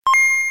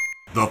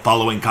The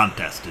following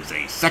contest is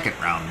a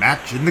second-round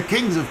match in the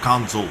Kings of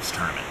Consoles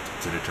tournament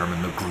to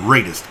determine the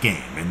greatest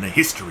game in the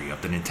history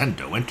of the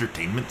Nintendo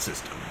Entertainment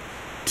System.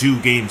 2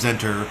 games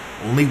enter,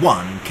 only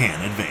one can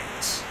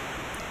advance.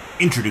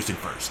 Introducing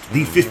first,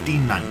 the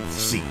 59th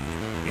seed,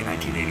 a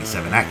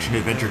 1987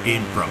 action-adventure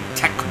game from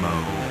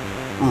Tecmo,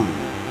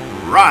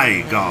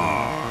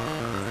 Rygar.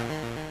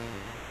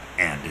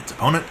 And its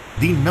opponent,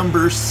 the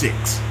number 6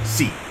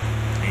 seed,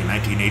 a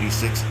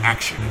 1986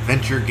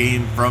 action-adventure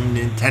game from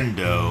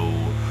Nintendo,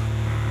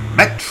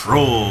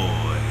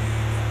 Metroid.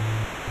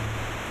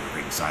 The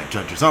ringside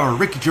judges are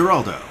Ricky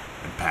Giraldo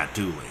and Pat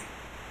Dooley.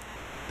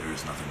 There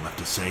is nothing left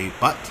to say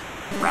but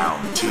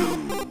round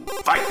 2,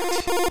 fight!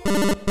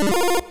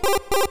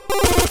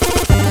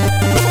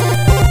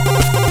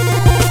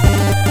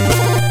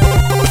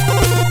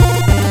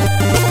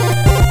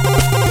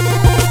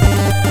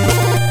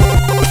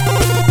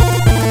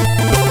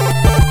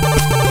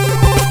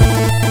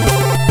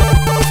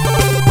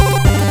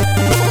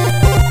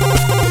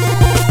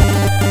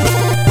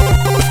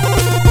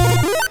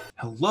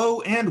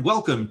 Hello and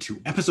welcome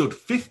to episode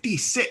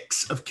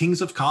 56 of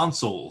Kings of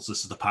Consoles.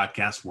 This is the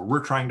podcast where we're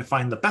trying to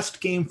find the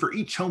best game for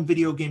each home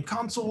video game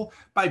console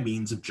by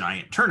means of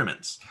giant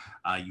tournaments.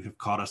 You have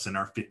caught us in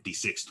our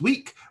 56th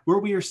week, where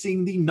we are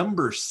seeing the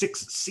number 6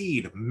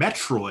 seed,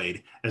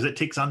 Metroid, as it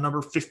takes on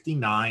number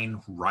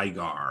 59,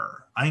 Rygar.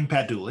 I'm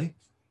Pat Dooley.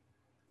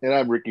 And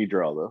I'm Ricky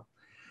Giraldo.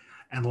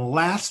 And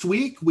last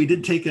week, we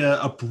did take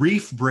a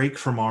brief break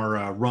from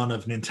our run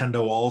of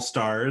Nintendo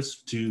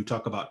All-Stars to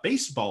talk about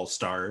Baseball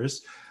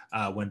Stars,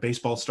 when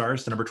Baseball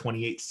Stars, the number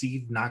 28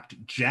 seed,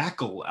 knocked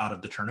Jackal out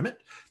of the tournament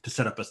to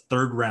set up a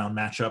third-round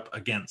matchup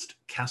against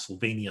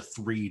Castlevania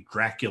III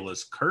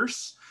Dracula's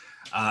Curse.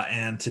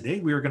 And today,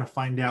 we are going to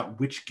find out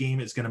which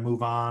game is going to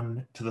move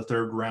on to the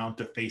third round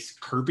to face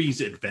Kirby's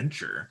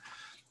Adventure,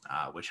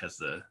 which has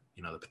the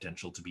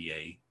potential to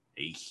be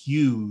a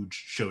huge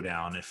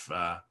showdown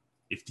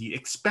if the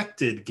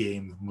expected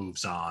game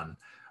moves on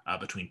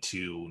between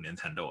two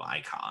Nintendo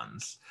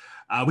icons.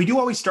 We do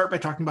always start by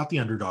talking about the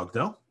underdog,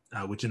 though,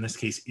 which in this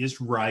case is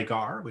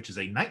Rygar, which is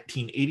a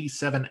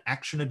 1987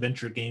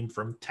 action-adventure game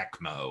from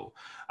Tecmo.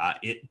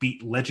 It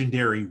beat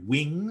legendary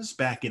Wings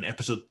back in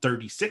episode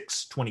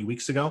 36, 20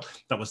 weeks ago.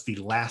 That was the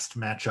last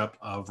matchup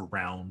of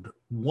round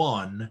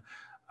 1.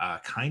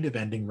 Kind of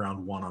ending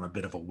round 1 on a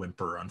bit of a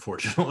whimper,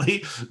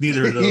 unfortunately.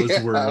 Neither of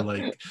those were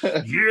like,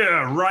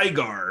 yeah,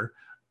 Rygar.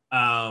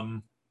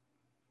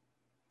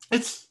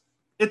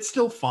 It's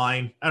still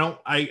fine.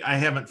 I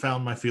haven't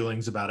found my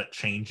feelings about it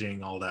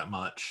changing all that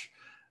much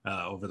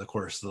over the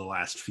course of the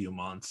last few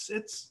months.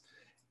 It's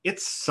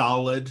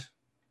solid.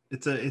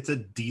 It's a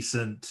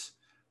decent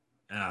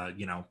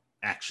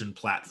action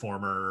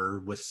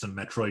platformer with some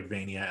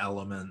Metroidvania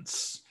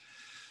elements.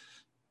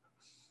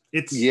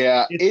 It's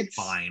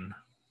fine.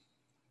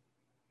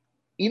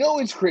 You know,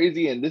 it's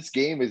crazy, and this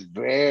game is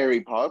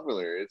very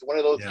popular. It's one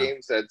of those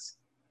games that's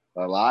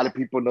a lot of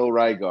people know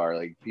Rygar.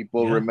 Like,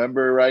 people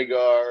remember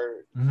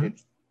Rygar. Mm-hmm.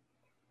 It's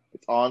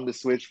on the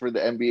Switch for the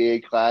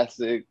NBA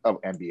Classic.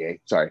 Oh, NBA,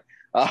 sorry.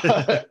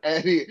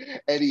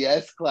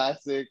 NES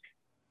Classic.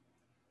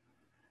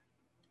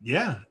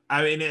 Yeah,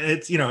 I mean,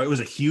 it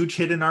was a huge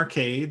hit in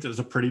arcades. It was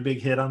a pretty big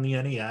hit on the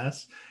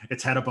NES.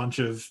 It's had a bunch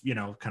of,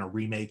 kind of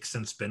remakes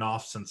and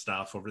spin-offs and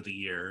stuff over the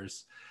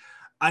years.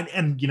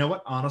 And you know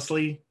what?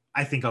 Honestly,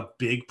 I think a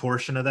big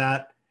portion of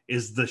that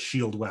is the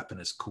shield weapon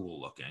is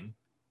cool looking.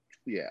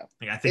 Yeah.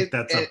 I think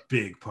that's a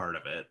big part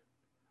of it.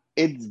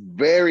 It's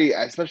very,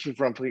 especially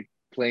from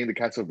playing the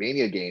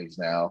Castlevania games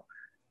now,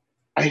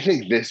 I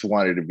think this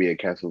wanted to be a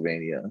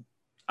Castlevania.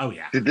 Oh,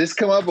 yeah. Did this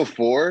come out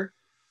before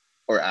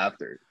or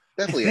after?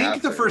 Definitely after, I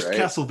think the first right?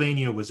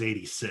 Castlevania was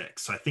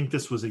 86. I think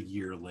this was a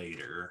year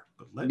later.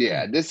 But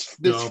this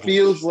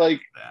feels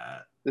like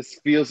that. This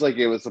feels like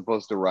it was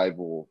supposed to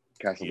rival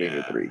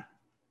Castlevania 3.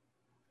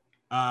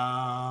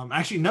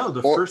 Actually, no.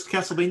 The first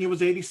Castlevania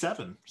was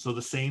 87, so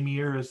the same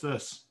year as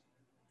this.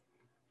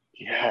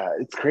 Yeah,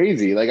 it's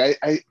crazy. Like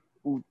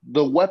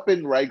the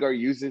weapon Rygar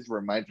uses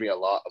reminds me a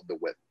lot of the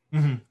whip.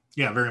 Mm-hmm.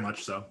 Yeah, very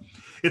much so.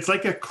 It's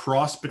like a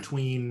cross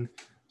between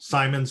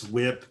Simon's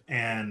whip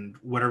and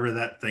whatever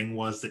that thing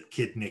was that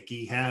Kid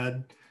Nicky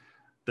had,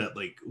 that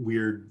like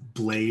weird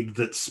blade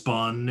that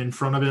spun in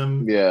front of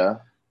him. Yeah,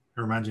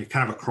 it reminds me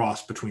kind of a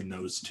cross between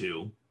those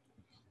two.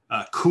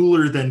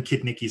 Cooler than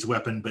Kid Nicky's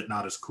weapon, but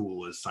not as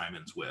cool as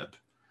Simon's whip.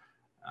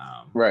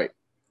 Right.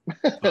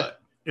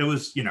 But it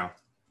was,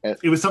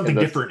 it was something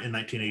different in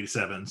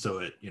 1987, so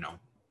it,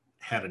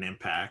 had an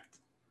impact.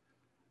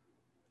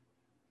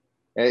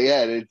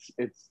 Yeah,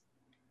 it's.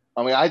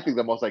 I mean, I think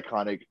the most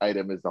iconic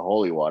item is the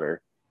holy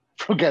water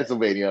from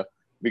Castlevania,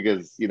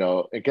 because in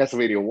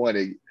Castlevania 1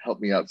 it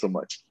helped me out so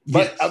much.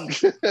 But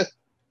yes.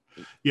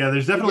 Yeah,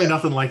 there's definitely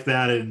nothing like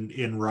that in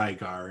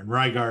Rygar. In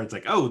Rygar, it's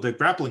like, oh, the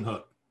grappling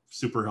hook,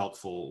 super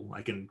helpful.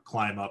 I can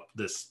climb up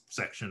this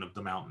section of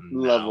the mountain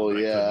level, now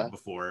that I couldn't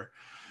before.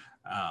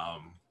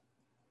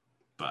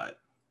 But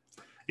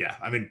yeah,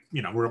 I mean,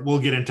 we'll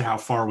get into how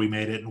far we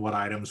made it and what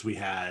items we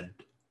had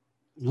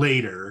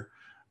later.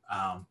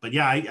 But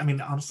yeah, I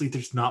mean, honestly,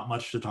 there's not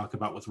much to talk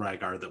about with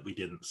Rygar that we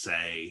didn't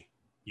say,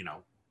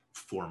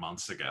 4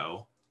 months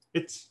ago.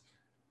 It's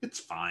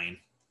fine.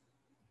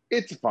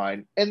 It's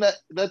fine. And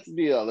that's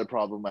the other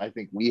problem I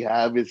think we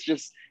have is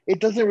just it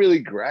doesn't really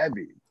grab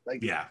you.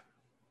 Like, yeah,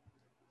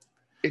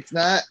 it's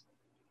not.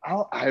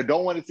 I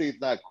don't want to say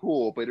it's not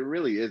cool, but it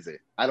really isn't.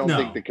 I don't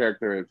think the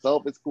character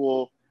itself is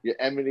cool. The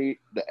enemies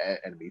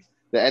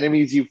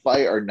you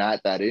fight are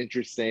not that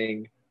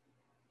interesting.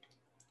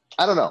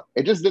 I don't know.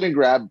 It just didn't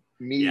grab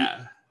me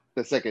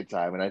the second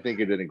time, and I think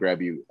it didn't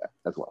grab you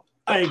as well.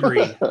 I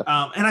agree.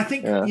 And I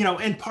think,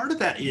 and part of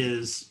that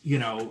is,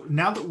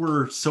 now that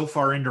we're so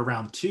far into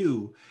round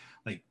 2,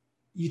 like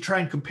you try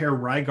and compare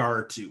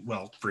Rygar to,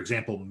 well, for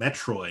example,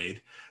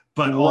 Metroid,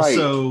 but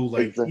also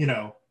like,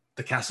 exactly.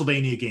 The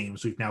Castlevania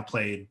games, we've now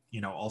played,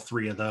 all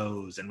 3 of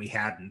those, and we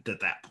hadn't at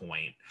that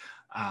point.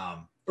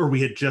 Or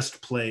we just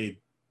played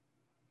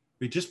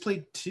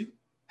 2.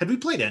 Had we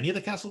played any of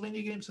the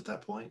Castlevania games at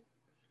that point?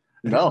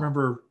 I don't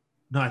remember.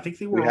 No, I think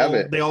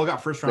they all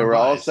got first round. They were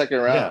all second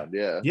round.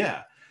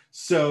 Yeah.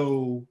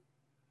 So,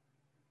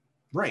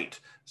 right.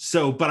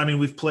 So, but I mean,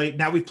 we've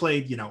played,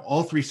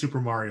 all 3 Super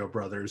Mario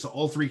Brothers,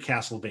 all 3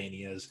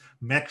 Castlevanias,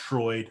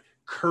 Metroid,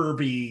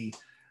 Kirby,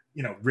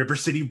 River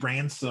City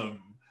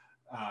Ransom,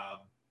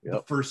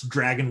 the first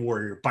Dragon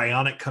Warrior,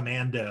 Bionic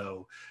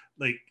Commando.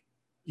 Like,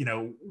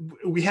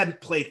 we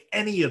hadn't played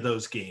any of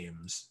those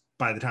games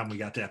by the time we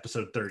got to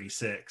episode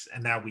 36.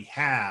 And now we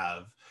have.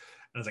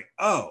 And I was like,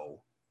 oh,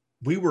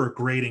 we were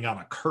grading on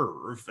a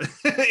curve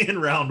in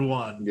round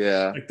 1.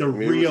 Yeah. Like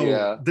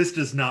this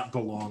does not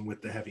belong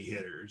with the heavy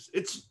hitters.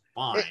 It's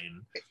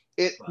fine.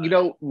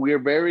 We're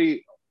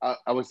very,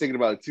 I was thinking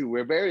about it too.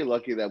 We're very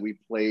lucky that we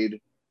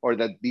played, or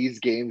that these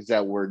games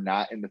that were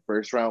not in the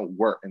first round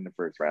were in the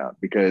first round,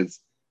 because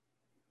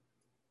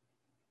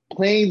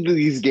playing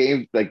these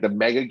games, like the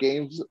mega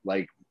games,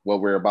 like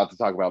what we're about to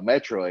talk about,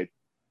 Metroid,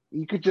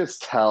 you could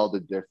just tell the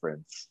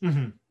difference.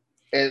 Mm-hmm.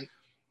 And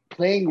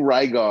playing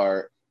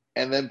Rygar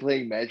and then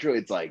playing Metro,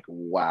 it's like,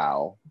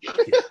 wow.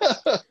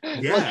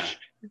 Yeah.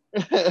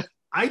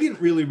 I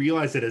didn't really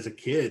realize it as a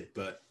kid,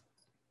 but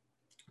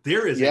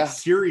there is a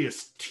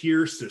serious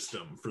tier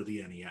system for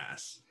the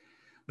NES.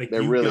 Like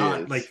there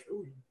really is. Like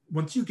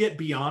once you get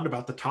beyond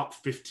about the top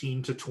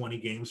 15 to 20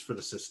 games for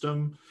the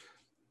system,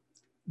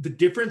 the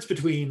difference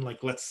between,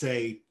 like, let's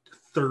say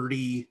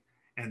 30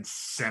 and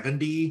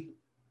 70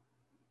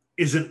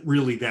 isn't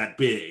really that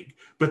big,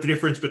 but the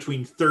difference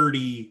between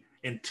 30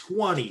 and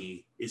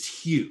 20 is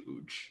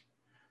huge.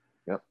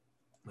 Yep.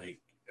 Like,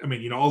 I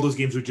mean, all those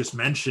games we just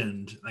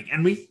mentioned, like,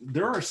 and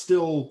there are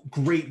still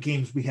great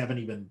games we haven't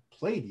even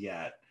played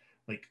yet.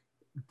 Like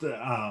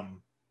the,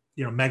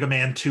 Mega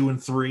Man 2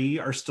 and 3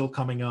 are still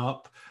coming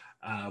up.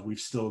 We've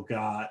still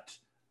got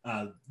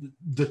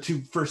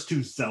the first two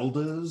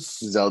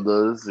Zeldas,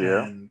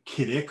 and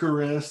Kid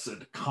Icarus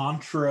and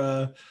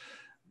Contra.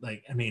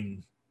 Like, I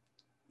mean,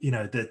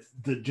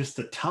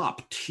 the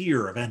top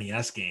tier of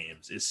NES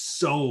games is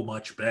so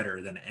much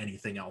better than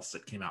anything else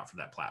that came out for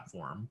that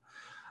platform.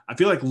 I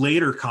feel like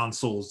later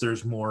consoles,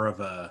 there's more of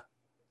a,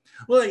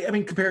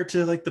 compared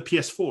to like the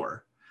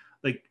PS4,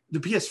 like the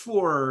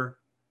PS4,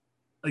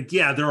 like,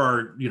 yeah, there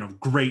are,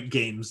 great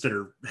games that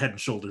are head and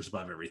shoulders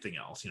above everything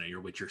else.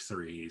 Your Witcher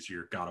 3s,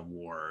 your God of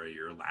War,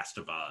 your Last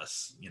of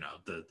Us,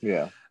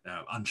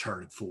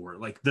 Uncharted 4,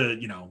 like the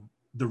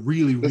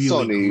really,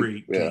 really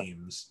great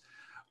games.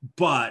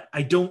 But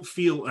I don't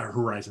feel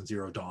Horizon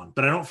Zero Dawn,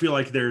 but I don't feel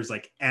like there's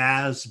like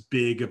as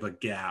big of a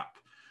gap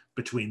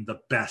between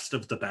the best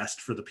of the best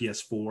for the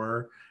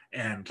PS4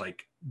 and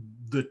like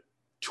the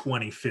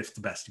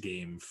 25th best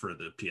game for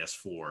the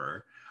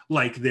PS4,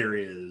 like there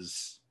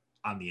is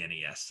on the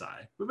NES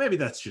side. But maybe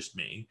that's just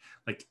me.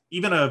 Like,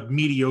 even a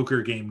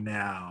mediocre game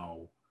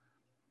now,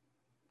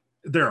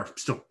 there are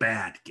still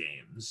bad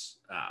games,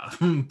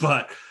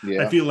 but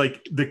I feel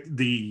like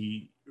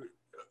the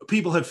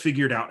people have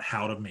figured out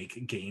how to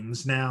make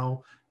games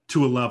now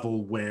to a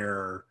level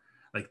where,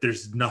 like,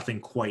 there's nothing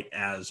quite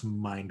as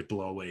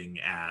mind-blowing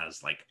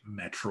as like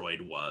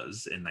Metroid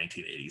was in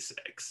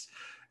 1986,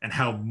 and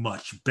how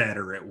much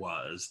better it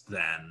was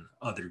than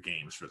other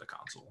games for the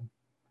console.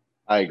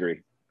 I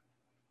agree.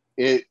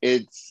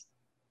 It's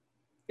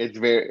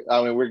very,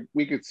 I mean,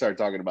 we could start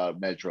talking about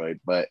Metroid,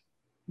 but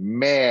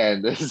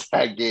man, is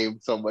that game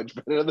so much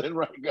better than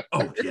Rygar.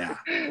 Oh yeah.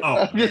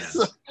 Oh man.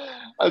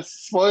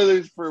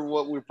 Spoilers for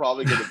what we're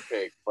probably gonna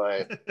pick,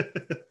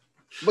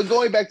 but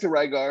going back to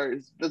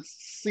Rygar, let's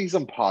see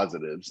some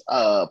positives.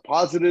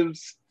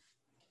 Positives,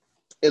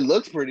 it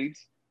looks pretty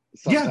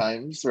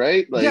sometimes,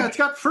 right? Like, yeah, it's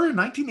got, for a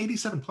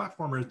 1987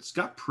 platformer, it's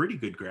got pretty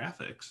good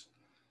graphics.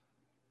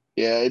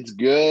 Yeah, it's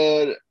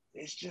good.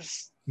 It's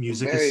just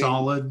music is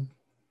solid.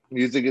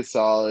 Music is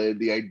solid.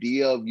 The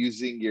idea of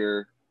using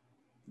your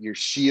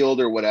shield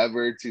or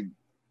whatever to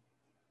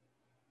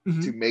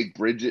make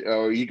bridges,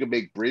 or you can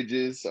make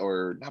bridges,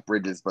 or not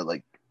bridges, but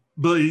like.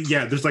 But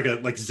yeah, there's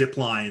like zip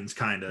lines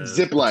kind of.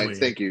 Zip lines,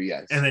 thank you,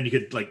 yes. And then you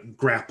could like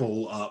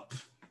grapple up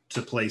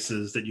to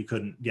places that you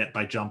couldn't get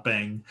by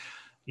jumping.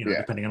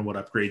 depending on what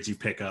upgrades you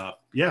pick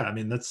up. Yeah, I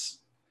mean, it's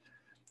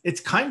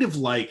kind of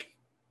like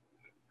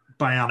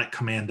Bionic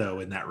Commando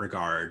in that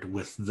regard,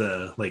 with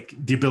the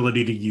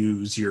ability to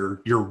use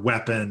your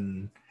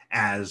weapon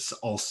as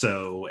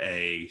also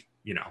a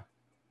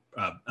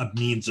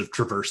means of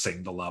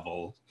traversing the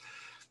level.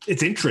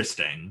 It's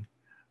interesting.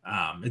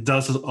 It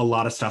does a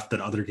lot of stuff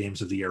that other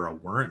games of the era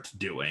weren't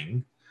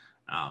doing.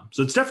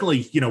 So it's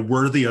definitely,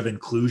 worthy of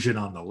inclusion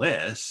on the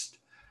list.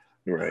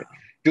 Right.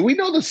 Do we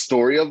know the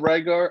story of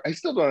Rygar? I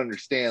still don't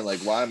understand.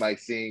 Why am I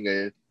seeing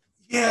a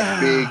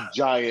big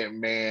giant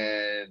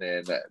man,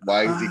 and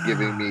why is he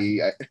giving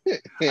me?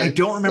 I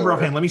don't remember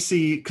offhand. Let me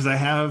see, because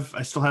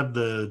I still have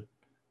the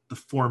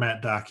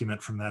format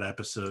document from that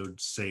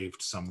episode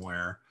saved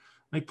somewhere.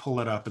 Let me pull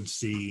it up and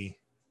see.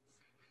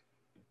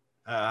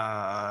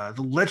 The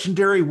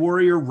legendary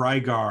warrior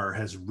Rygar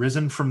has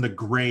risen from the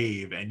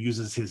grave and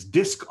uses his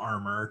disc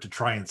armor to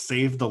try and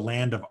save the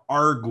land of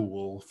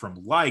Argul from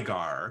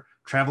Ligar,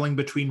 traveling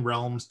between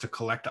realms to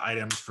collect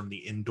items from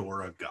the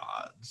Indora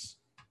gods.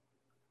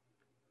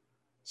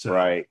 So,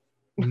 right.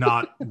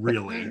 Not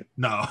really.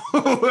 No.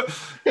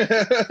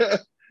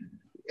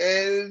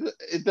 And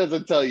it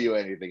doesn't tell you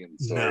anything in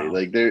the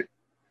story.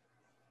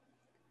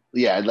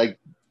 No.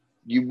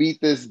 You meet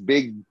this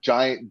big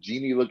giant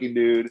genie looking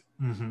dude,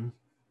 mm-hmm.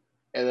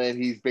 and then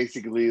he's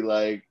basically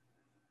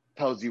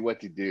tells you what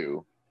to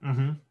do.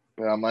 Mm-hmm.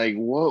 But I'm like,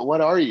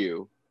 what are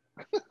you?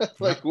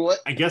 What?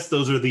 I guess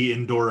those are the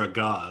Indora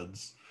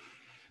gods.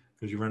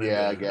 Because you run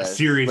into a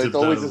series of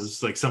those.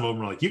 Some of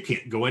them are like, you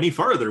can't go any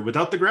farther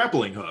without the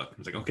grappling hook.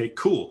 It's like, okay,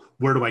 cool.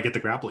 Where do I get the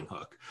grappling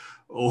hook?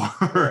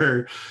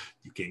 Or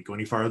you can't go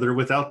any farther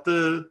without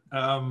the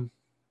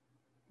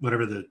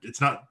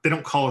they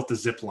don't call it the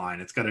zip line.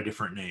 It's got a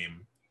different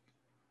name,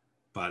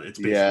 but it's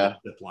basically a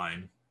zip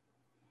line.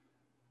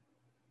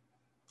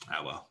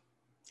 Ah, well.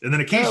 And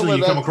then occasionally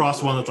you come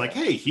across one that's like,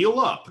 hey, heal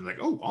up. And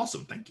oh,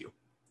 awesome. Thank you.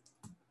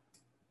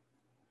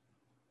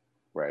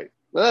 Right.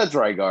 Well, that's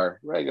Rygar.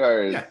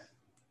 Rygar is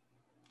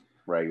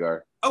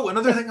Rygar. Oh,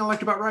 another thing I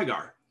liked about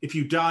Rygar. If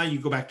you die, you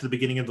go back to the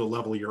beginning of the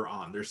level you're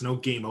on. There's no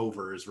game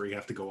overs where you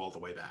have to go all the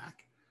way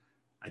back.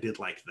 I did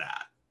like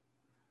that.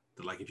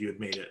 But if you had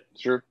made it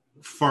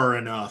far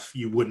enough,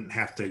 you wouldn't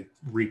have to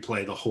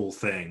replay the whole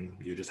thing.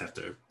 You just have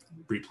to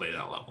replay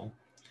that level.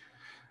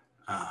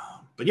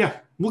 But yeah,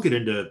 we'll get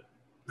into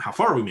how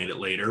far we made it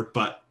later.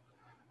 But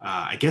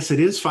I guess it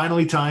is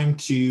finally time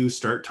to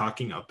start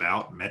talking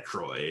about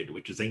Metroid,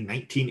 which is a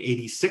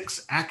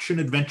 1986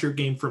 action-adventure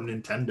game from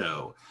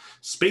Nintendo.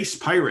 Space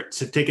pirates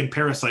had taken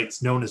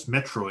parasites known as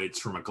Metroids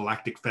from a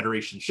Galactic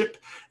Federation ship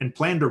and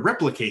planned to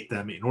replicate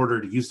them in order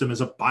to use them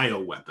as a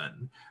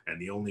bioweapon. And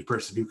the only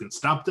person who can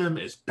stop them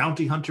is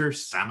bounty hunter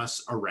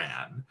Samus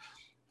Aran.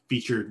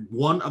 Featured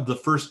one of the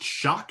first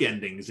shock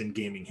endings in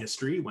gaming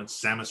history when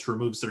Samus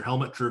removes their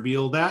helmet to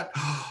reveal that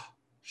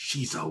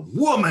she's a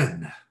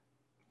woman.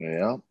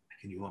 Yeah.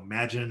 Can you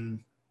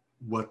imagine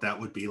what that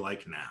would be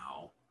like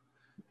now?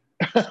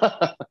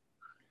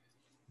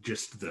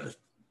 Just the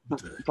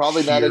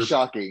probably not as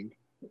shocking.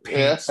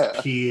 Pants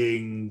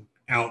peeing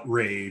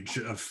outrage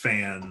of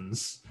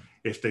fans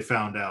if they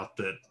found out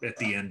that at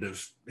the end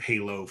of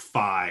Halo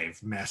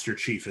 5, Master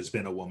Chief has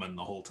been a woman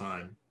the whole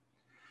time.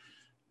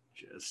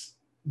 Just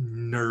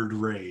nerd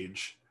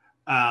rage.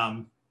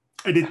 I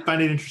did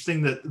find it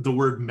interesting that the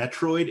word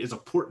Metroid is a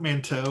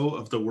portmanteau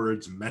of the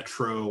words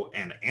Metro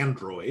and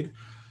Android.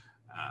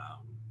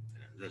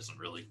 It doesn't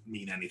really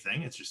mean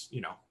anything. It's just,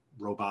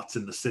 robots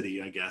in the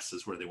city, I guess,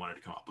 is where they wanted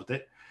to come up with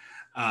it.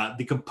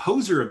 The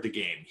composer of the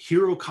game,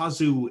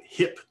 Hirokazu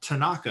Hip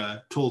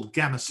Tanaka, told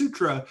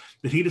Gamasutra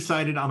that he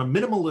decided on a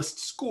minimalist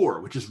score,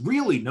 which is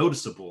really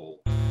noticeable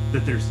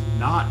that there's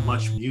not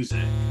much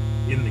music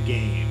in the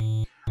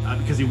game,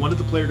 because he wanted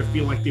the player to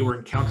feel like they were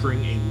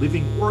encountering a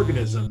living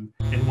organism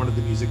and wanted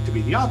the music to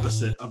be the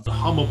opposite of the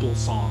hummable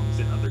songs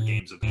in other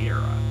games of the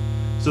era.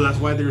 So that's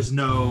why there's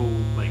no,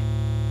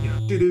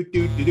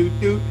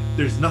 do-do-do-do-do-do.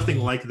 There's nothing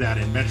like that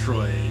in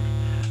Metroid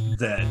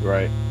that,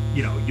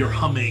 you're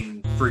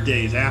humming for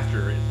days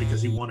after it,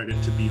 because he wanted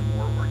it to be a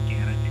more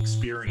organic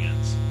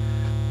experience.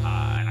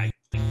 And I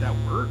think that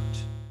worked.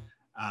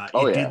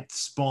 It did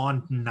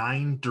spawn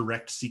 9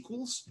 direct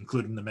sequels,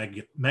 including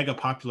the mega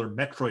popular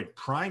Metroid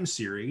Prime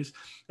series,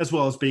 as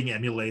well as being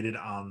emulated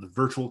on the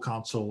Virtual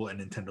Console and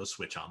Nintendo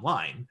Switch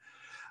Online.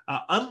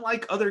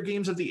 Unlike other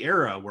games of the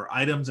era where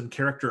items and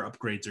character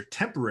upgrades are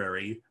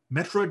temporary,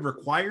 Metroid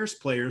requires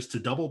players to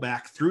double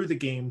back through the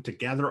game to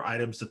gather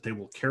items that they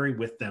will carry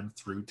with them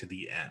through to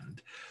the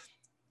end.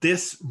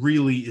 This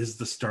really is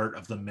the start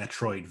of the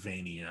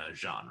Metroidvania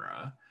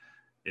genre,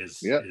 is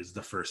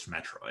the first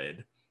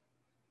Metroid.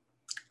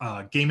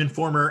 Game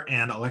Informer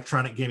and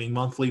Electronic Gaming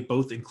Monthly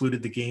both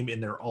included the game in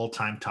their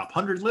all-time top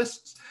 100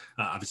 lists.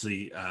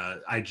 Obviously,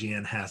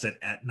 IGN has it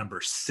at number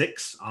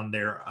 6 on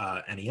their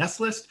NES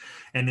list,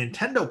 and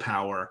Nintendo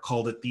Power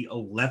called it the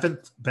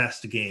 11th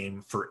best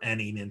game for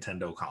any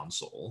Nintendo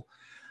console.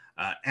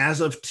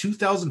 As of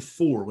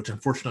 2004, which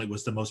unfortunately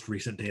was the most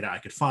recent data I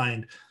could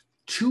find,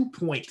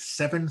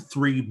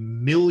 2.73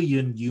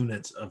 million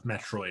units of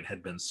Metroid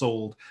had been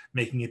sold,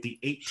 making it the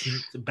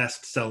 18th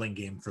best-selling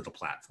game for the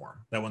platform.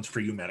 That one's for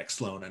you, Medic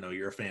Sloan. I know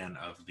you're a fan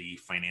of the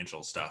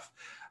financial stuff.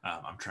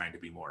 I'm trying to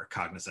be more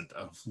cognizant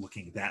of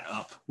looking that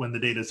up when the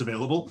data is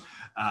available.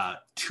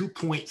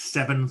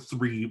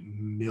 2.73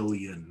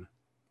 million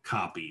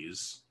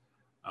copies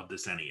of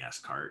this NES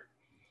cart.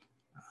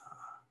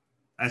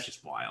 That's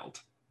just wild.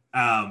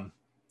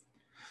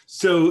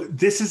 So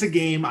this is a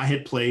game I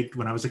had played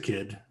when I was a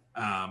kid.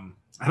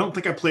 I don't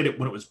think I played it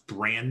when it was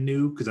brand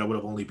new because I would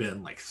have only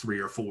been like 3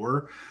 or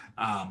 4.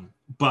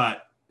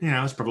 But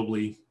I was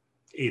probably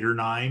 8 or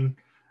 9.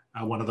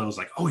 One of those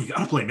like, oh, you got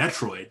to play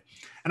Metroid.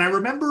 And I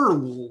remember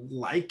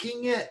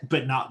liking it,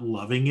 but not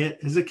loving it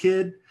as a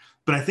kid.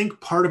 But I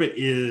think part of it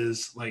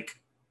is like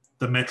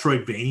the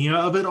Metroidvania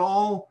of it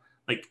all.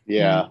 Like,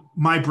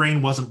 my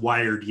brain wasn't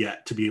wired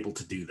yet to be able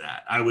to do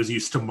that. I was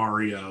used to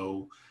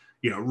Mario,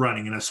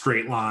 running in a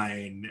straight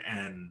line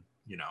and,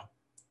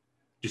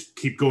 just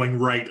keep going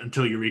right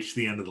until you reach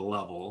the end of the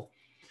level.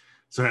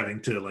 So having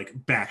to like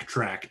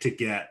backtrack to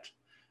get,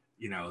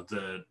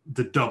 the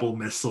double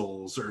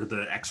missiles or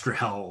the extra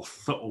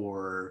health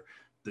or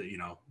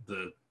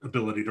the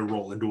ability to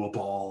roll into a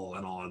ball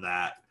and all of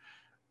that.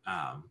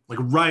 Like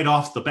right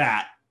off the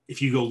bat,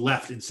 if you go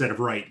left instead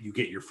of right, you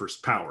get your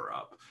first power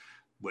up,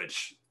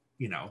 which,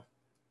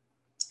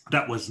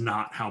 that was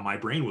not how my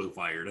brain was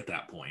wired at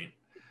that point.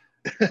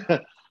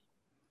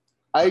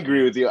 I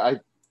agree with you.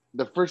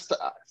 The first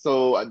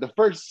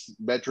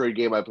Metroid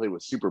game I played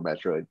was Super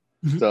Metroid.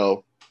 Mm-hmm.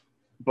 So,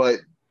 but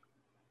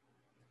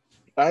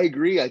I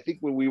agree. I think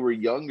when we were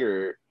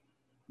younger,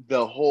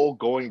 the whole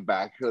going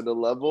back to the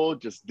level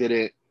just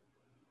didn't.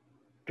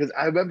 Because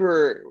I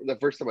remember the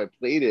first time I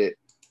played it,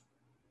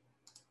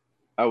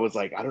 I was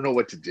like, I don't know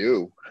what to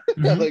do.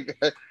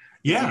 Mm-hmm.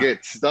 You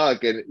get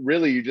stuck, and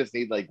really, you just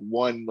need like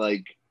one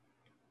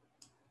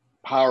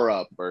power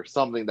up or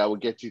something that will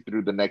get you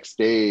through the next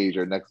stage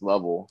or next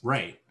level.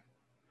 Right.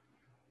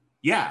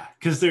 Yeah,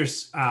 because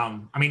there's,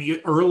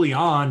 early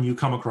on you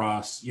come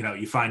across,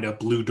 you find a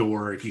blue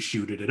door. If you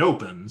shoot it, it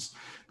opens.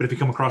 But if you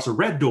come across a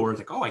red door, it's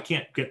like, oh, I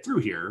can't get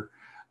through here.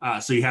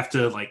 So you have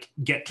to like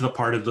get to the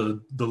part of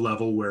the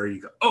level where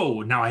you go,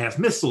 oh, now I have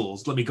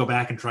missiles. Let me go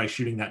back and try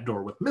shooting that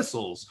door with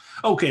missiles.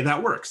 Okay,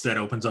 that works. That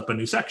opens up a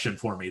new section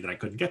for me that I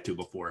couldn't get to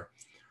before.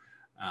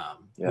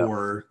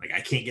 Or like, I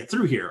can't get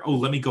through here. Oh,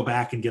 let me go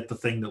back and get the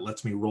thing that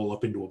lets me roll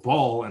up into a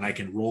ball and I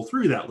can roll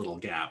through that little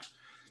gap.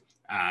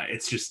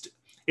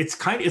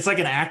 It's like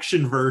an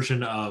action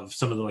version of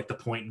some of the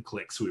point and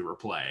clicks we were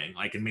playing,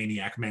 like in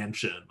Maniac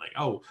Mansion. Like,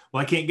 oh,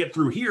 well, I can't get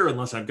through here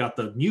unless I've got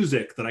the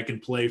music that I can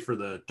play for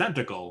the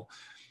tentacle.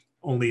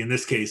 Only in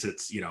this case,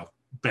 it's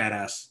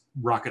badass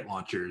rocket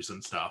launchers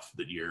and stuff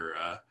that you're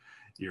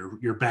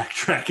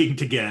backtracking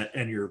to get,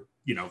 and you're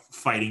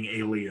fighting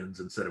aliens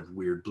instead of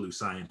weird blue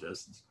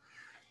scientists.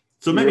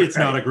 So maybe it's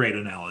not a great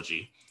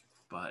analogy,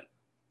 but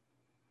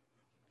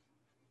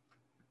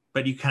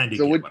you kind of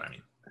get what I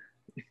mean.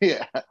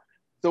 Yeah.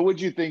 So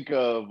what'd you think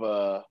of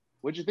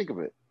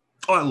it?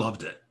 Oh, I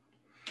loved it.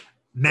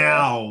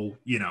 Now,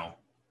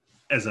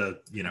 as a,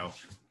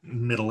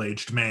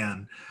 middle-aged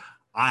man,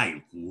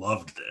 I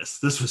loved this.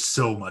 This was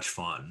so much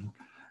fun.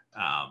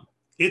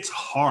 It's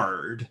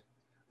hard.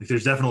 Like,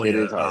 there's definitely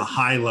a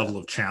high level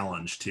of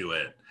challenge to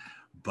it.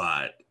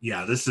 But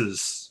yeah, this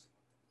is,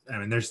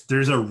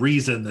 there's a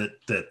reason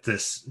that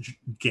this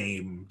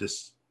game,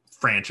 this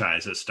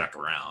franchise has stuck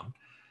around.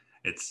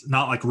 It's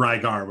not like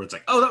Rygar where it's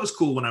like, oh, that was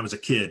cool when I was a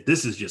kid.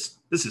 This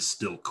is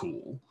still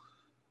cool.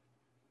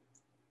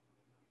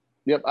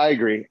 Yep, I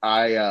agree.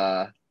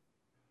 The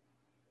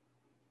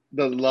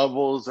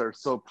levels are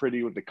so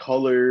pretty with the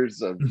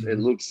colors. It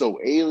looks so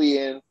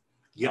alien.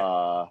 Yep.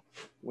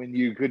 When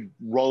you could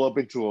roll up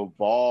into a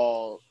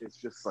ball, it's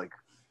just like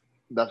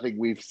nothing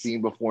we've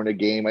seen before in a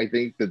game. I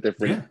think the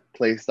different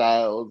play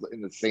styles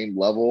in the same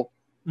level.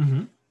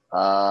 Mm-hmm.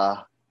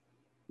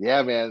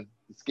 Yeah, man.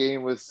 This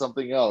game was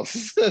something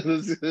else.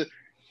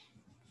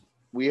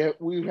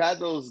 We've had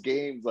those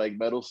games like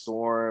Metal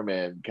Storm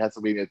and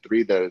Castlevania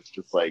 3 that it's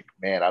just like,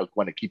 man, I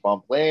want to keep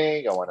on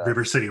playing. I want to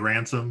River City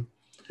Ransom,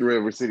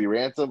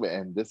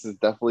 and this is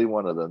definitely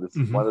one of them. This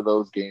is one of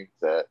those games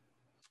that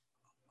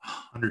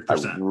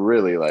 100% I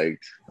really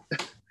liked.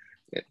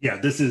 Yeah,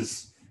 this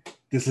is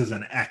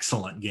an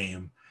excellent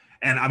game.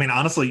 And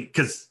honestly,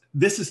 because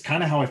this is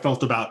kind of how I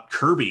felt about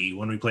Kirby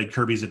when we played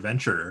Kirby's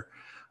Adventure.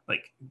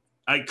 Like,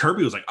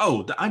 Kirby was like,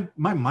 oh,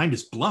 my mind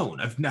is blown.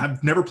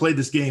 I've never played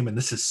this game, and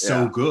this is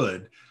so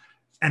good.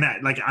 And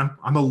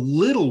I'm a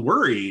little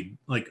worried.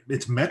 Like,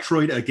 it's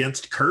Metroid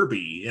against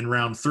Kirby in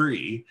round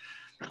 3.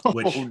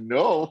 Which, oh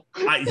no!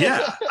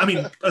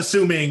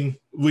 Assuming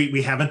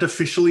we haven't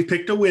officially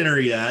picked a winner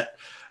yet,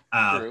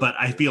 but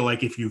I feel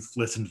like if you've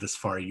listened this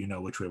far, you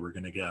know which way we're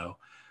going to go.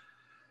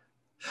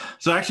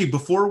 So actually,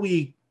 before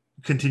we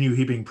continue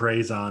heaping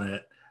praise on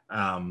it,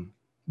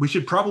 we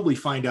should probably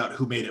find out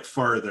who made it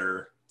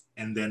farther.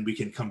 And then we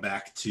can come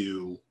back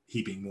to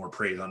heaping more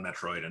praise on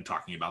Metroid and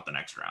talking about the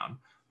next round.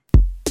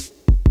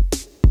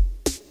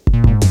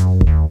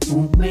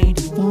 Who made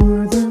it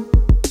for them?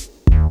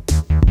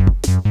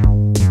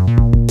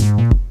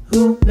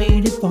 Who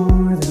made it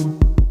for them?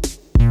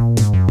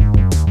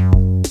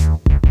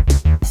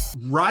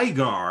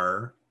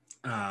 Rygar,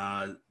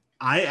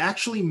 I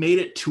actually made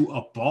it to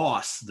a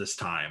boss this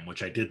time,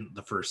 which I didn't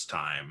the first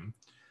time.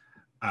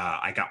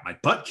 I got my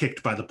butt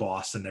kicked by the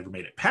boss and never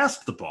made it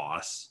past the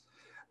boss.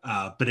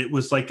 But it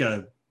was like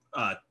a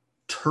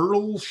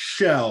turtle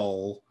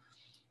shell.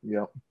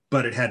 Yep.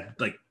 But it had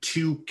like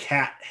 2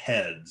 cat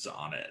heads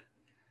on it.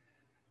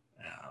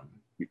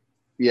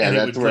 Yeah,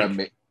 that's where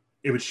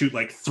it would shoot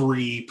like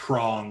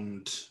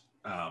 3-pronged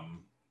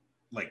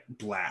like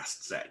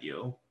blasts at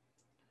you.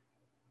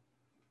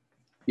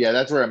 Yeah,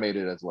 that's where I made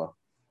it as well.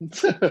 And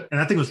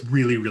that thing was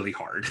really, really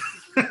hard.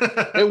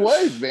 It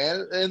was,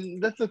 man.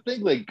 And that's the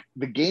thing. Like,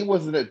 the game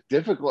wasn't that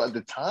difficult at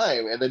the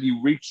time. And then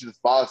you reach this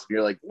boss and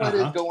you're like, what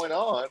is going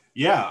on?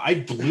 Yeah, I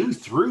blew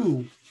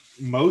through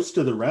most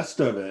of the rest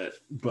of it.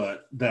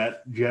 But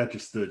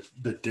just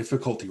the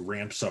difficulty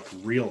ramps up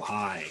real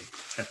high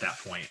at that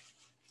point.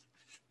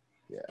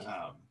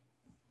 Yeah.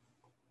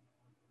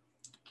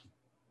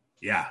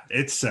 Yeah,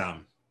 it's that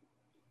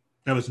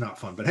was not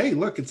fun. But hey,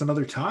 look, it's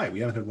another tie. We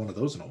haven't had one of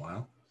those in a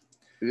while.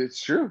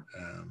 It's true.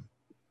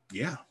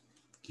 Yeah,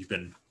 you've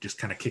been just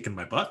kind of kicking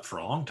my butt for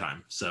a long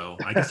time. So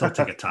I guess I'll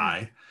take a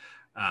tie.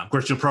 Of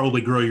course, you'll probably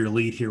grow your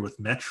lead here with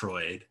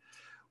Metroid,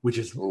 which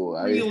is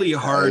really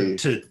hard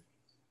to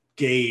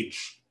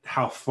gauge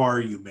how far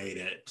you made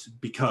it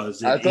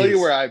because I'll tell you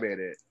where I made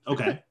it.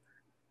 Okay.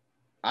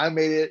 I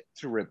made it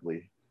to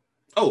Ripley.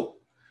 Oh,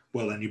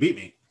 well, then you beat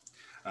me.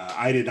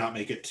 I did not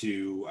make it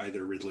to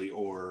either Ridley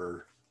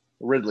or...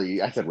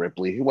 Ridley. I said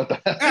Ripley. What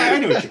the heck? I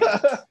know what you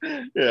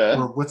mean. Yeah.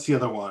 Or what's the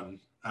other one?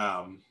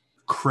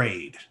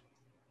 Kraid.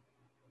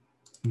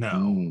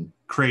 No.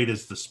 Kraid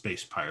is the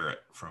space pirate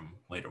from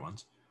later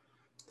ones.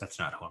 That's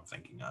not who I'm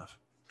thinking of.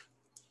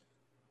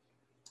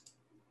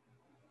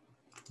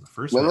 The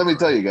first let me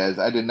tell you guys,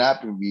 I did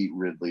not beat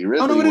Ridley.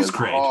 Ridley it was is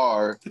Kraid.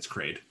 Hard. It's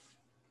Kraid.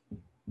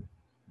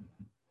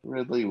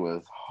 Ridley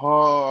was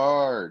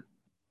hard.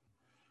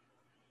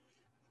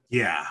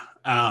 Yeah.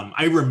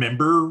 I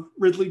remember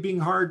Ridley being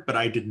hard, but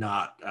I did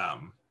not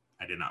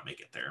make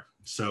it there.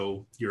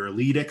 So your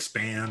lead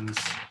expands.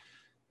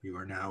 You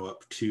are now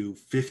up to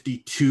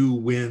 52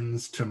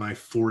 wins to my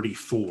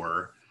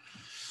 44.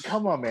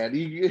 Come on, man.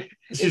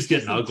 It's just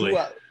getting ugly.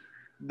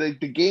 The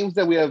games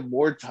that we have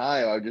more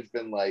time, I've just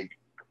been like,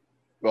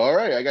 all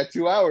right, I got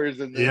 2 hours.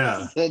 And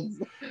yeah.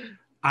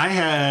 I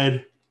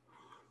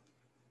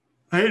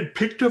had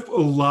picked up a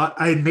lot.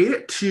 I had made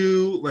it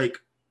to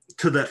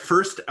that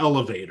first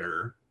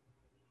elevator,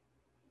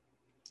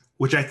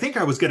 which I think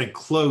I was getting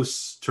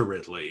close to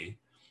Ridley.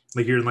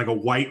 Like you're in like a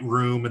white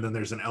room and then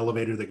there's an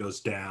elevator that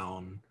goes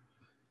down.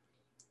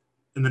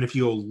 And then if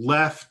you go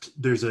left,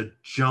 there's a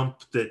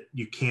jump that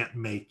you can't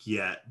make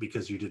yet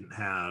because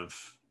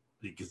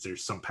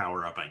there's some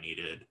power up I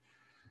needed.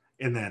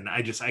 And then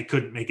I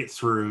couldn't make it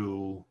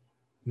through,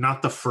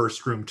 not the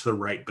first room to the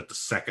right, but the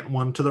second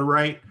one to the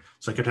right.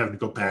 So I kept having to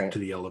go back to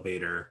the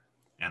elevator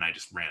and I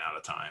just ran out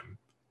of time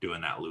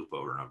doing that loop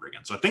over and over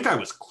again. So I think I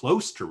was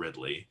close to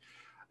Ridley.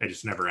 I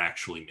just never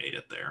actually made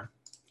it there.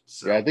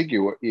 So, yeah, I think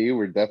you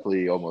were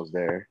definitely almost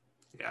there.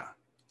 Yeah.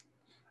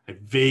 I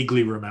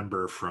vaguely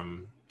remember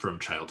from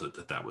childhood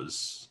that I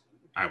was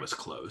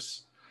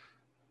close.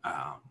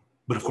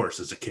 But of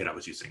course, as a kid, I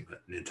was using the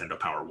Nintendo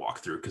Power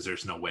walkthrough because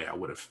there's no way I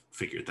would have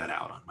figured that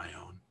out on my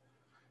own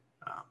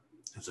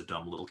as a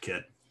dumb little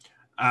kid.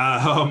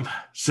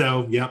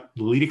 So, yeah,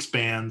 the lead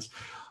expands.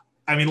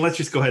 I mean, let's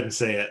just go ahead and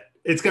say it.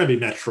 It's going to be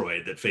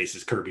Metroid that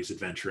faces Kirby's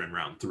Adventure in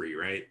round 3,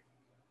 right?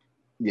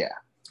 Yeah,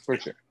 for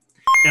sure.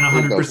 And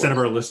 100% of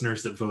our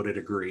listeners that voted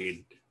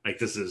agreed. Like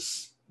this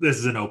is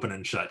an open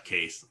and shut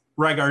case.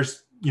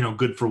 Rygar's,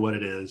 good for what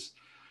it is,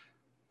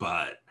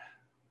 but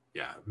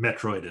yeah,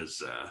 Metroid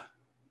is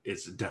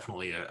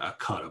definitely a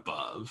cut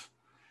above.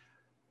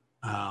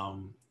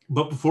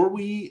 But before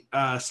we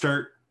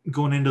start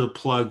going into the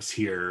plugs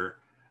here,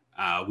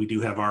 we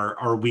do have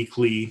our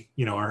weekly,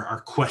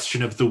 our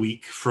question of the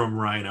week from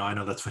Rhino. I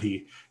know that's what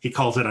he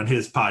calls it on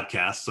his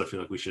podcast. So I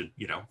feel like we should,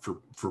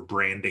 for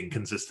branding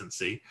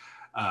consistency,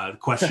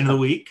 question of the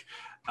week.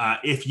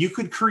 If you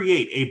could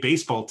create a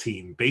baseball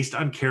team based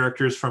on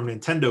characters from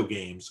Nintendo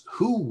games,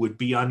 who would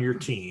be on your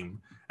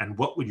team and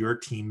what would your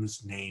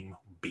team's name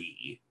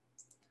be?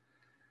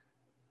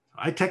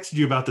 I texted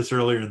you about this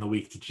earlier in the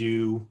week. Did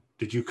you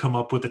come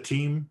up with a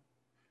team?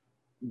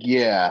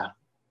 Yeah.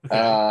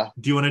 Okay.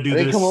 Do you want to do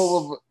this? Do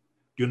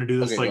you want to do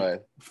this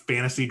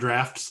fantasy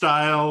draft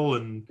style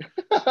and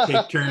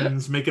take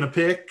turns making a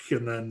pick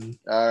and then?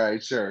 All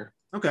right, sure.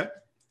 Okay.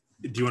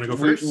 Do you want to go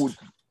first?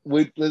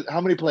 Wait,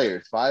 how many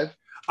players? 5?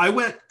 I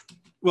went.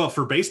 Well,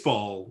 for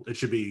baseball, it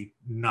should be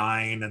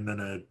 9, and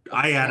then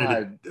I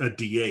added a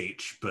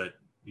DH, but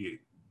you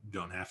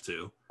don't have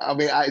to. I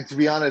mean, to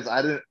be honest,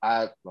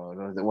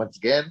 once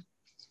again,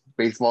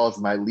 baseball is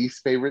my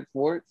least favorite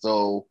sport,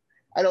 so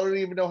I don't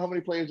even know how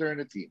many players are in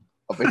a team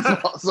of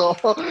baseball. so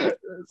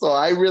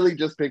I really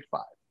just picked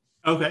 5.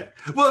 Okay.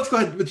 Well, let's go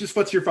ahead.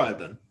 What's your 5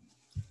 then?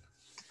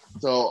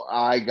 So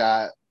I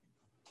got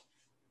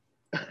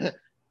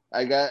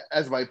I got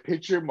as my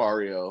pitcher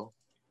Mario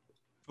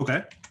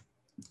Okay.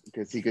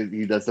 because he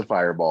does the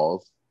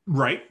fireballs.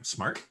 Right.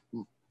 Smart.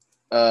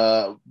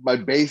 My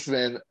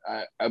baseman,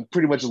 I'm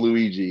pretty much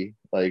Luigi.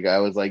 Like I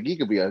was like, he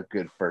could be a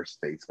good first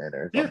baseman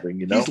or Yeah. something,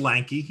 you know? He's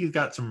lanky. He's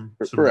got some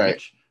Right.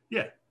 reach.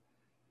 Yeah.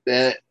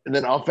 And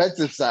then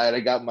offensive side,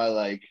 I got my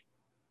like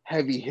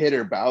heavy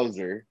hitter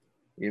Bowser.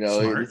 You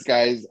know, Smart. this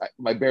guy's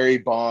my Barry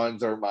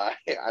Bonds or my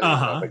I don't even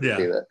know if I can Yeah.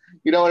 say that.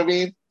 You know what I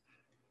mean?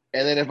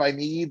 And then if I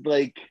need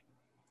like,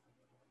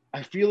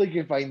 I feel like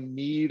if I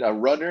need a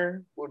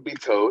runner, would be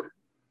Toad.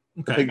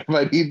 Okay. Like if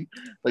I need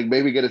like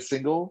maybe get a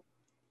single,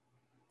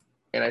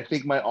 and I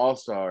think my all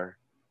star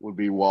would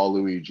be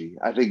Waluigi.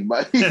 I think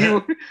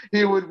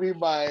he would be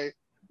my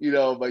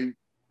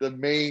the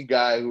main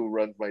guy who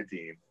runs my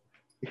team.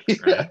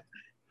 Right.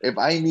 If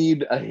I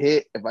need a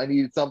hit, if I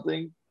need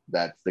something,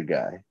 that's the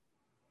guy.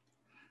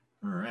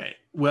 All right.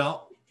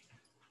 Well,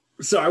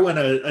 so I went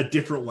a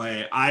different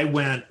way. I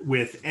went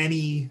with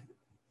any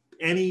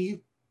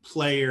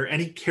player,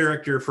 any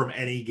character from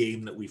any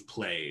game that we've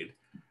played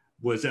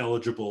was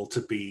eligible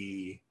to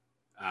be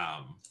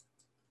on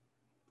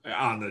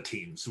the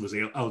teams, was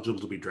eligible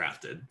to be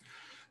drafted.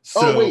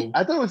 So, wait,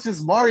 I thought it was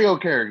just Mario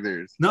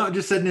characters. No, I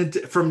just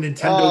said from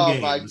Nintendo games.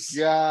 Oh my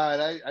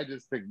god, I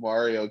just picked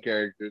Mario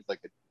characters like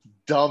a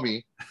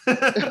dummy.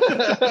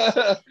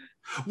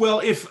 Well,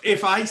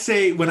 if I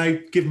say when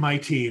I give my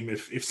team,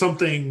 if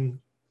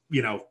something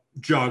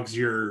jogs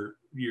your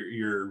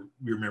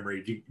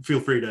memory, you feel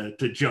free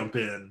to jump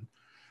in.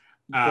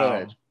 Go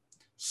ahead.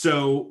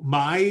 So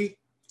my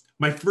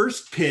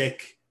first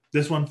pick,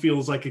 this one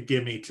feels like a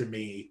gimme to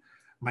me.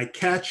 My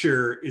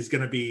catcher is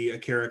going to be a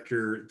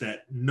character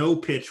that no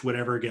pitch would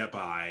ever get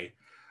by,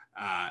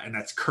 and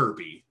that's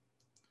Kirby.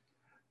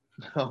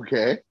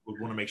 Okay. We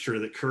want to make sure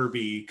that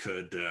Kirby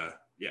could,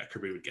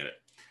 Kirby would get it.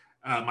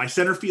 My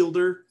center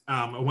fielder,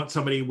 I want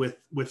somebody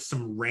with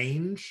some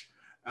range,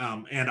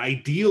 and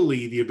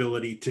ideally the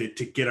ability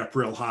to get up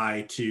real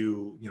high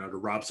to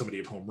rob somebody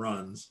of home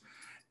runs.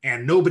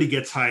 And nobody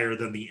gets higher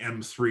than the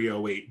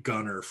M308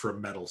 gunner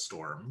from Metal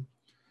Storm.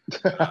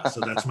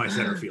 So that's my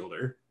center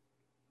fielder.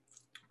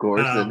 Of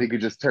course, and he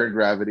could just turn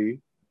gravity.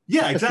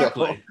 Yeah,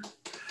 exactly.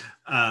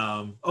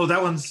 That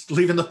one's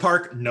leaving the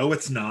park. No,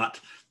 it's not.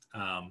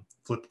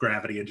 Flip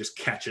gravity and just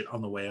catch it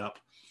on the way up.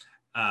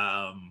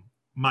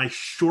 My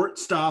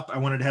shortstop, I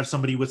wanted to have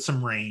somebody with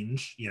some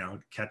range,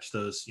 catch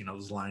those,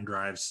 those line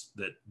drives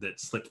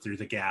that slip through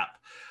the gap.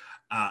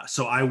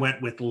 So I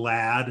went with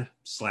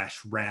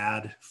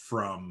Lad/Rad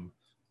from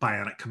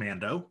Bionic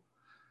Commando.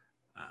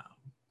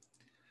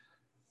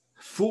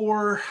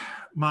 For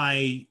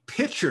my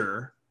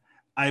pitcher,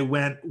 I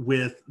went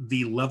with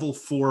the level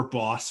 4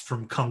 boss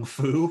from Kung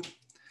Fu,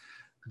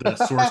 the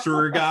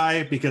sorcerer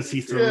guy, because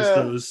he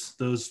throws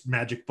those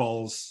magic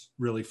balls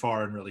really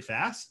far and really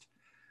fast.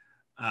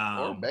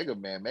 Or Mega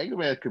Man. Mega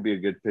Man could be a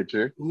good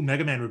pitcher. Ooh,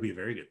 Mega Man would be a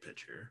very good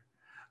pitcher.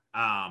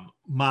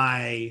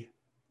 My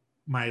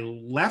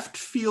left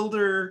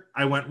fielder,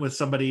 I went with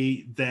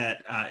somebody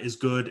that is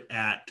good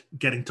at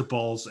getting to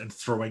balls and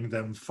throwing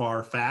them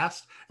far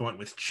fast. I went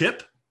with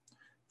Chip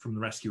from the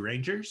Rescue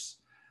Rangers.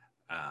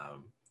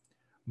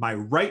 My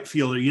right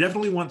fielder, you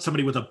definitely want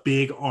somebody with a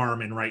big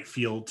arm in right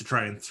field to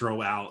try and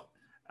throw out,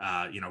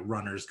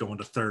 runners going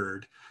to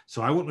third.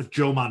 So I went with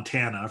Joe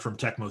Montana from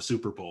Tecmo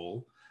Super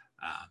Bowl,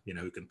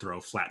 who can throw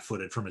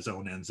flat-footed from his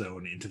own end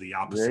zone into the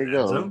opposite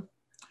end zone.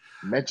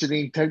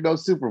 Mentioning Tecmo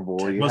Super Bowl.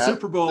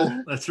 Super Bowl,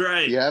 that's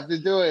right. You have to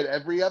do it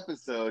every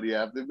episode. You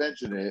have to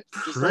mention it.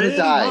 Just pretty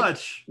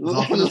much, as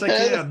often as I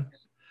can.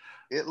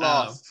 It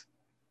lost.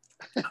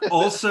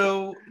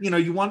 Also,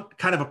 you want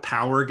kind of a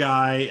power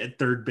guy at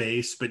third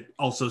base, but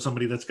also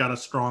somebody that's got a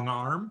strong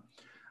arm.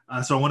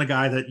 So I want a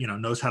guy that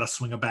knows how to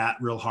swing a bat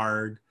real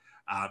hard,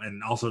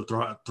 and also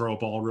throw a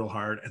ball real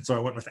hard. And so I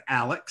went with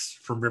Alex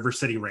from River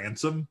City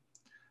Ransom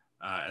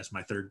as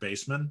my third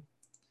baseman.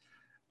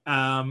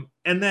 And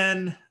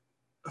then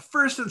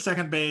first and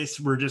second base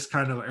were just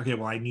kind of like, okay,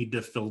 well, I need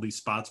to fill these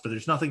spots, but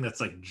there's nothing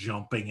that's like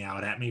jumping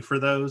out at me for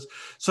those.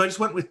 So I just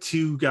went with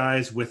two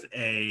guys with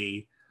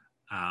a,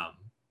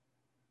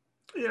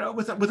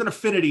 with an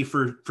affinity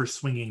for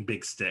swinging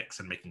big sticks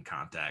and making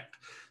contact.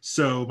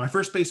 So my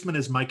first baseman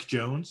is Mike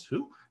Jones,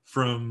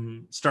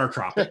 from Star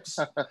Tropics.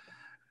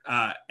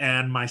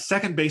 And my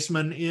second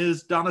baseman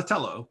is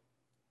Donatello.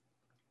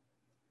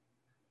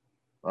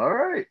 All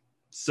right.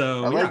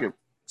 So I like it.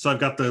 So I've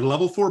got the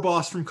level 4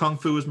 boss from Kung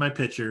Fu as my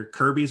pitcher.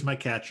 Kirby's my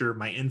catcher.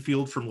 My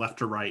infield from left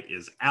to right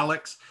is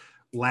Alex,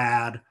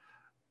 Lad,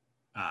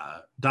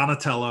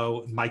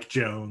 Donatello, Mike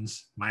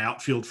Jones. My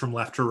outfield from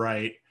left to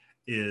right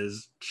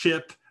is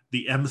Chip,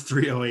 the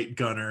M308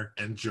 gunner,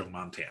 and Joe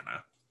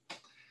Montana.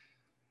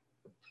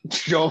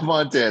 Joe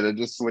Montana,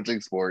 just switching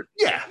sport.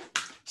 Yeah.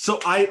 So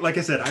like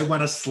I said, I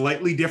went a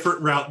slightly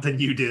different route than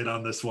you did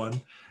on this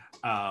one.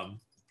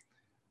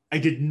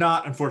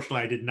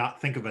 Unfortunately, I did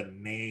not think of a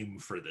name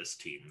for this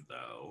team,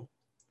 though.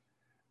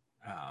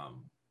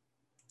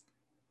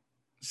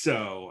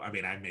 So, I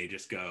mean, I may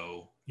just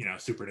go,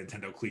 Super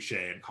Nintendo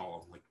cliche and call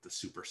them like the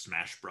Super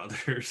Smash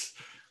Brothers.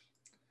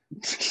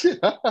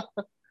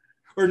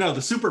 Or no,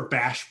 the Super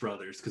Bash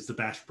Brothers, because the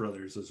Bash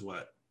Brothers is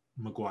what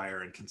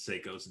Maguire and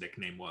Canseco's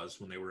nickname was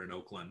when they were in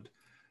Oakland.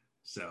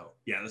 So,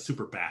 yeah, the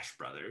Super Bash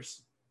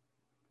Brothers.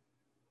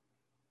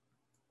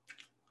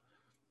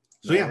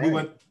 So, yeah, we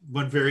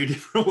went very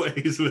different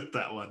ways with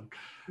that one.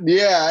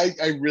 Yeah,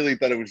 I really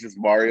thought it was just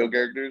Mario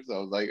characters. I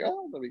was like,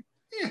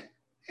 Yeah,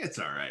 it's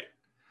all right.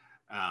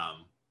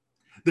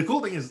 The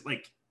cool thing is,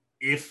 like,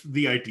 if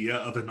the idea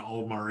of an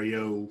all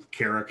Mario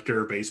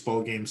character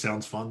baseball game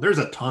sounds fun, there's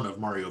a ton of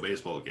Mario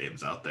baseball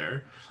games out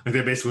there. Like,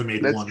 they basically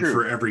made one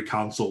for every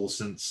console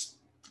since,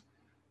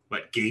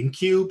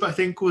 GameCube, I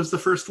think, was the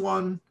first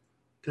one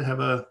to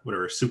have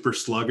Super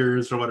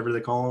Sluggers or whatever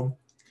they call them.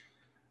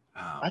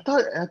 I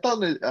thought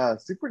that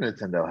Super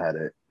Nintendo had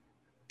it.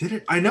 Did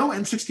it? I know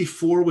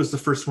N64 was the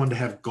first one to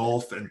have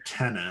golf and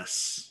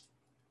tennis.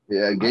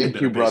 Yeah,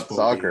 GameCube brought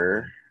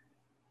soccer. Game.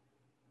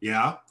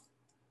 Yeah.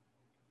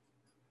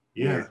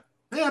 Yeah,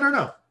 I don't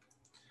know.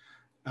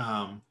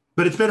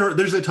 But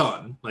there's a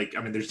ton.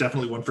 There's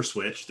definitely one for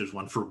Switch. There's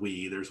one for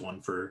Wii. There's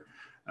one for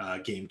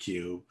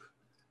GameCube.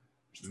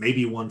 There's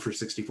maybe one for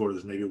 64.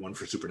 There's maybe one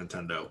for Super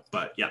Nintendo.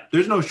 But yeah,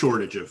 there's no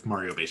shortage of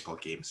Mario baseball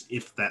games,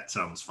 if that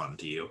sounds fun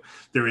to you.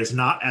 There is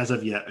not, as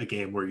of yet, a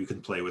game where you can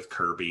play with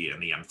Kirby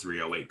and the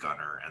M308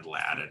 Gunner and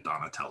Lad and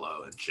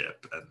Donatello and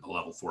Chip and the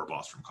level 4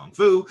 boss from Kung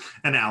Fu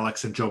and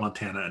Alex and Joe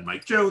Montana and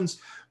Mike Jones.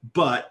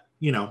 But,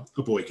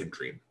 a boy can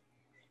dream.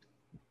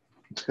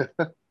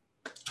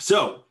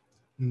 So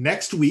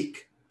next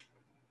week,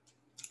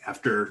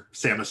 after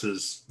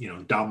Samus's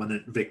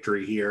dominant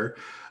victory here,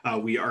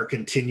 we are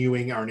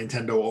continuing our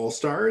Nintendo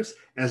All-Stars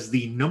as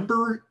the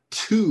number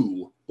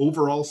 2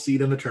 overall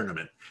seed in the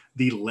tournament.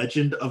 The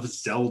Legend of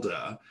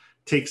Zelda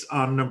takes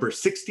on number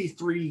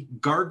 63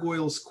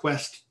 Gargoyle's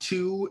Quest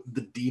 2: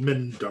 The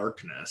Demon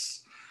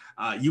Darkness.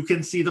 You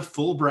can see the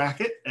full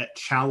bracket at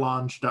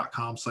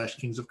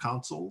challonge.com/Kings of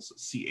Consoles,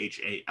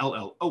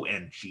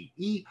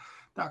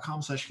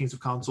 CHALLONGE.com/Kings of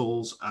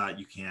Consoles.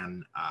 You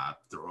can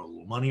throw a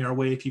little money our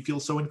way if you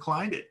feel so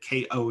inclined at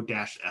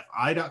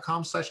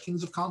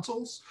ko-fi.com/Kings of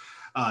Consoles.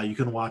 You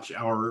can watch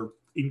our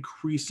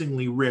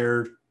increasingly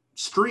rare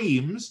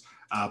streams,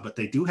 but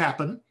they do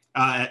happen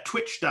at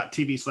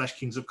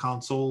twitch.tv/Kings of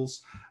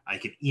Consoles. You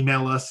can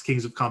email us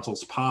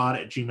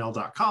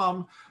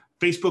kingsofconsolespod@gmail.com.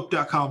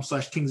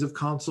 Facebook.com/Kings of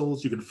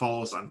Consoles. You can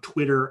follow us on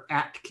Twitter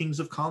at Kings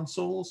of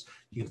Consoles.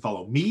 You can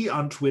follow me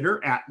on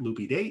Twitter at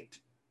LoopyDate.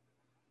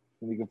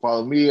 And you can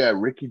follow me at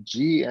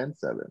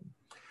RickyGN7.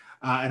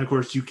 And of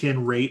course, you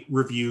can rate,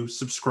 review,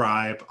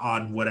 subscribe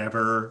on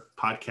whatever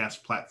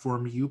podcast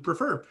platform you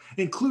prefer,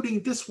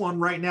 including this one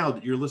right now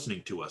that you're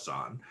listening to us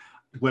on.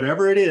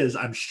 Whatever it is,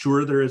 I'm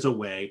sure there is a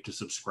way to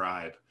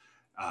subscribe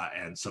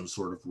and some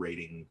sort of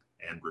rating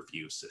and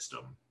review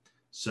system.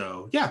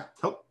 So yeah,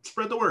 help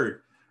spread the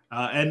word.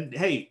 And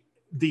hey,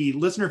 the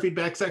listener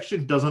feedback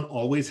section doesn't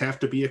always have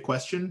to be a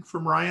question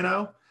from Ryan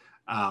O.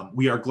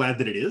 We are glad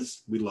that it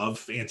is. We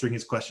love answering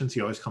his questions.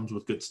 He always comes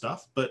with good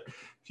stuff. But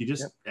if you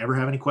just ever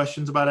have any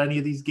questions about any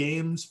of these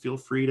games, feel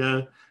free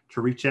to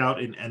reach out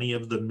in any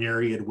of the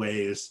myriad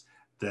ways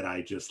that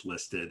I just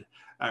listed.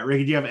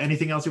 Ricky, do you have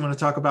anything else you want to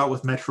talk about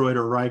with Metroid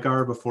or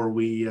Rygar before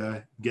we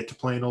get to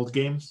playing old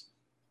games?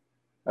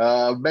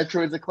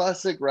 Metroid's a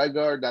classic.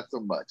 Rygar, not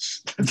so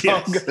much. That's all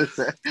I'm gonna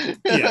say.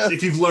 Yes,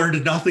 if you've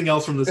learned nothing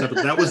else from this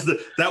episode, that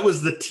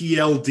was the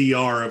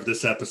TLDR of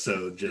this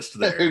episode. Just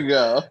there. There you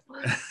go.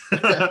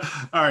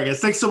 All right,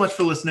 guys. Thanks so much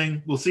for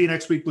listening. We'll see you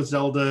next week with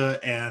Zelda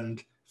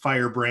and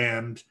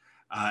Firebrand.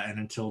 And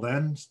until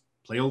then,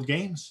 play old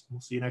games. We'll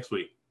see you next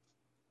week.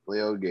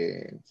 Play old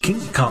games.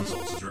 Kings of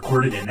Consoles is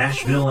recorded in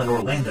Nashville and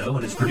Orlando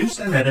and is produced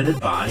and edited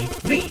by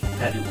me,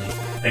 Pat Dooley.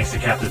 Thanks to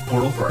Captive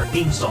Portal for our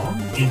theme song,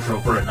 intro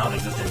for a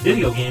non-existent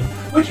video game,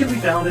 which can be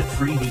found at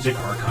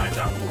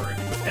freemusicarchive.org.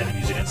 And the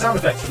music and sound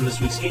effects from this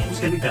week's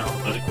games can be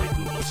found with a quick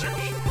Google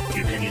search.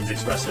 The opinions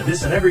expressed in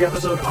this and every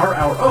episode are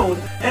our own,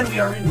 and we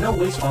are in no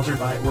way sponsored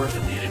by or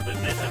affiliated with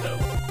Nintendo.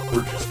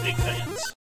 We're just